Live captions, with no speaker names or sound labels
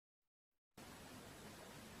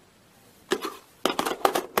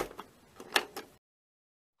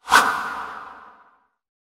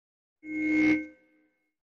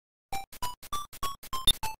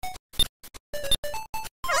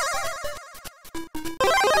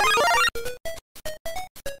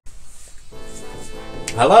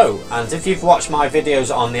Hello, and if you've watched my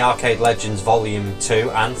videos on the Arcade Legends Volume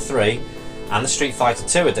 2 and 3 and the Street Fighter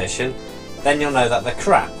 2 edition, then you'll know that they're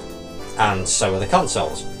crap, and so are the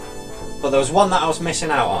consoles. But there was one that I was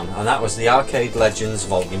missing out on, and that was the Arcade Legends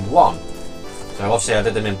Volume 1. So obviously I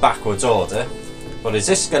did them in backwards order, but is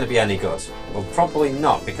this going to be any good? Well, probably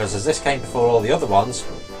not, because as this came before all the other ones,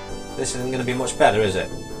 this isn't going to be much better, is it?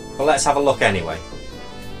 But let's have a look anyway.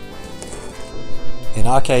 In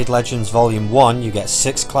Arcade Legends Volume 1 you get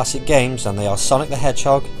 6 classic games, and they are Sonic the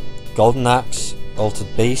Hedgehog, Golden Axe, Altered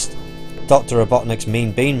Beast, Dr. Robotnik's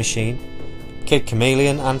Mean Bean Machine, Kid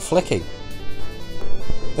Chameleon and Flicky.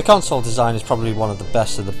 The console design is probably one of the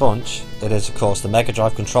best of the bunch. It is of course the Mega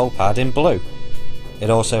Drive control pad in blue. It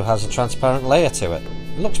also has a transparent layer to it.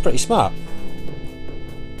 It looks pretty smart.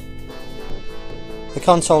 The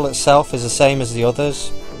console itself is the same as the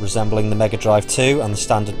others, resembling the Mega Drive 2 and the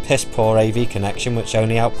standard piss poor AV connection which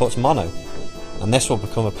only outputs mono, and this will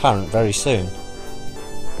become apparent very soon.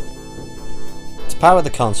 To power the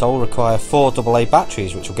console will require 4 AA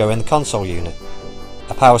batteries which will go in the console unit.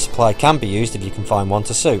 A power supply can be used if you can find one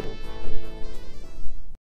to suit.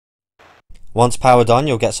 Once powered on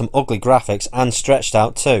you'll get some ugly graphics and stretched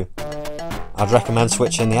out too. I'd recommend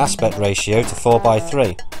switching the aspect ratio to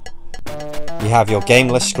 4:3. You have your game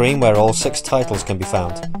list screen where all 6 titles can be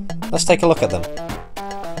found. Let's take a look at them.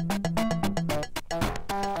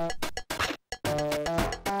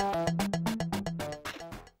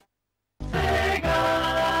 Sega!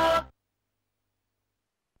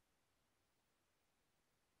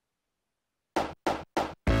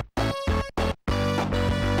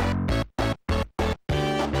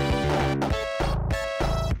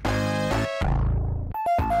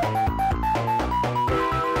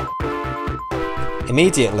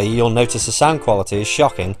 Immediately you'll notice the sound quality is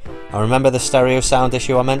shocking, and remember the stereo sound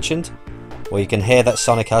issue I mentioned? Well, you can hear that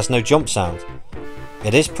Sonic has no jump sound.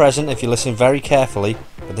 It is present if you listen very carefully,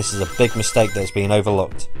 but this is a big mistake that's been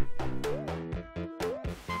overlooked.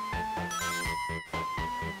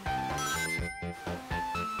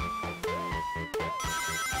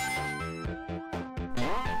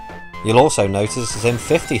 You'll also notice it's in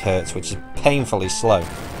 50 Hz, which is painfully slow.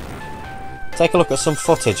 Take a look at some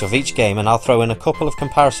footage of each game and I'll throw in a couple of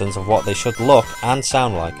comparisons of what they should look and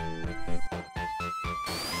sound like.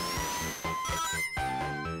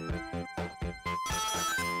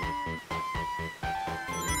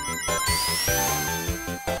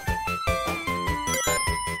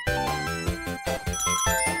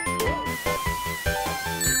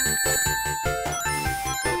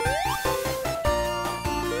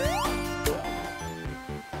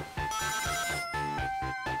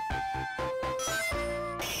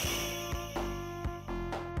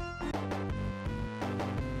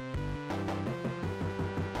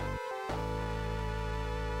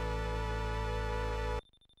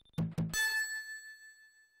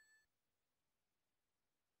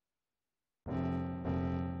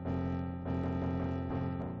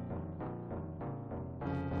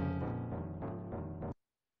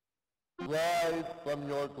 Rise from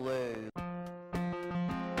your grave.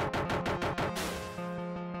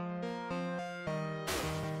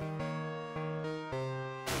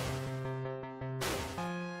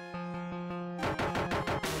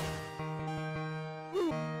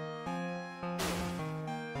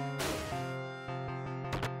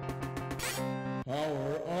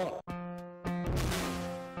 Power up.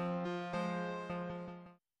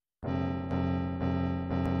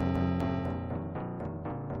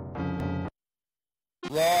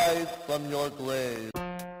 Rise from your grave.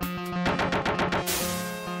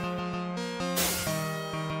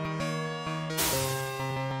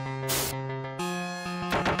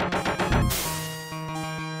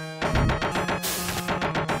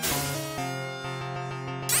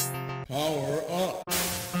 Power up.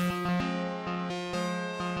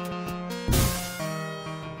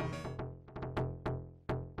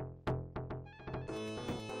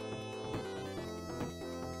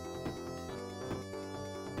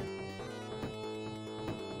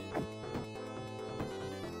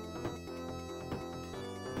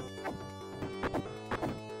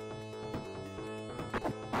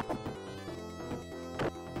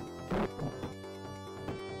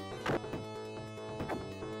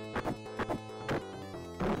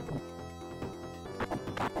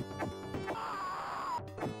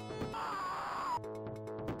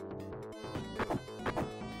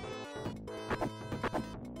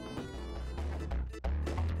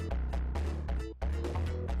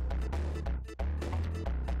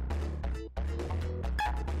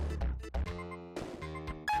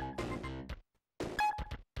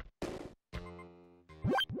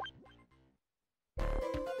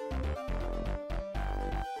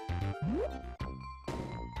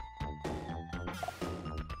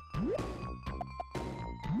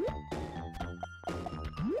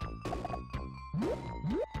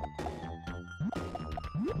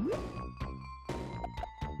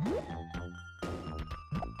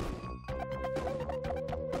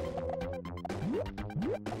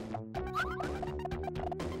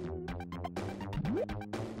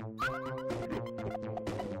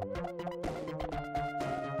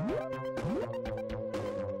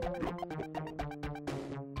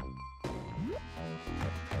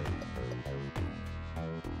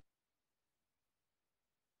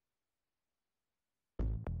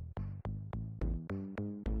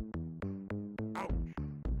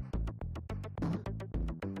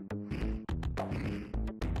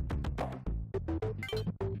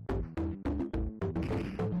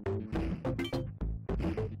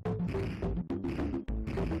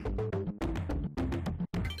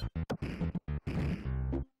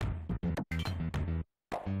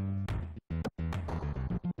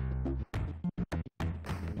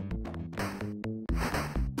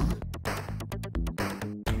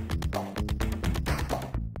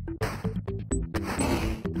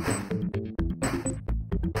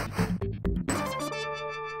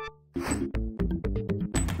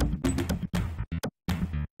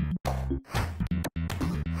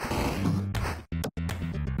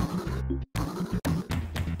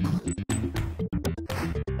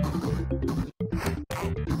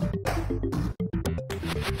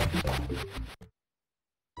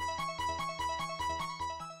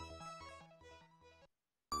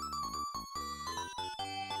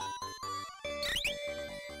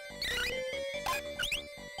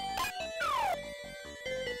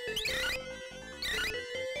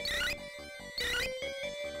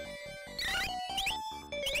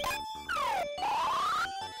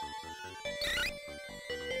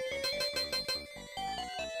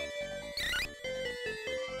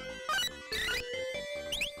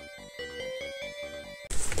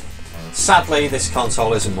 Sadly, this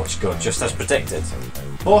console isn't much good, just as predicted.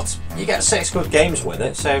 But you get 6 good games with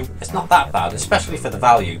it, so it's not that bad, especially for the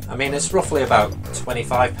value. I mean, it's roughly about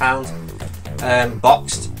 £25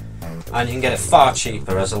 boxed, and you can get it far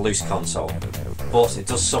cheaper as a loose console. But it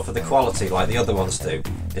does suffer the quality like the other ones do.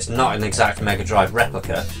 It's not an exact Mega Drive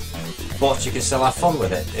replica, but you can still have fun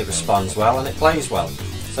with it. It responds well and it plays well,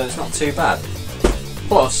 so it's not too bad.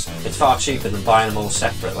 Plus, it's far cheaper than buying them all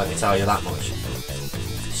separate, let me tell you that much.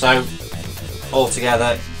 So,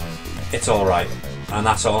 altogether, it's alright, and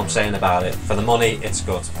that's all I'm saying about it. For the money, it's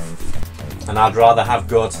good. And I'd rather have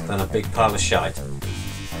good than a big pile of shite.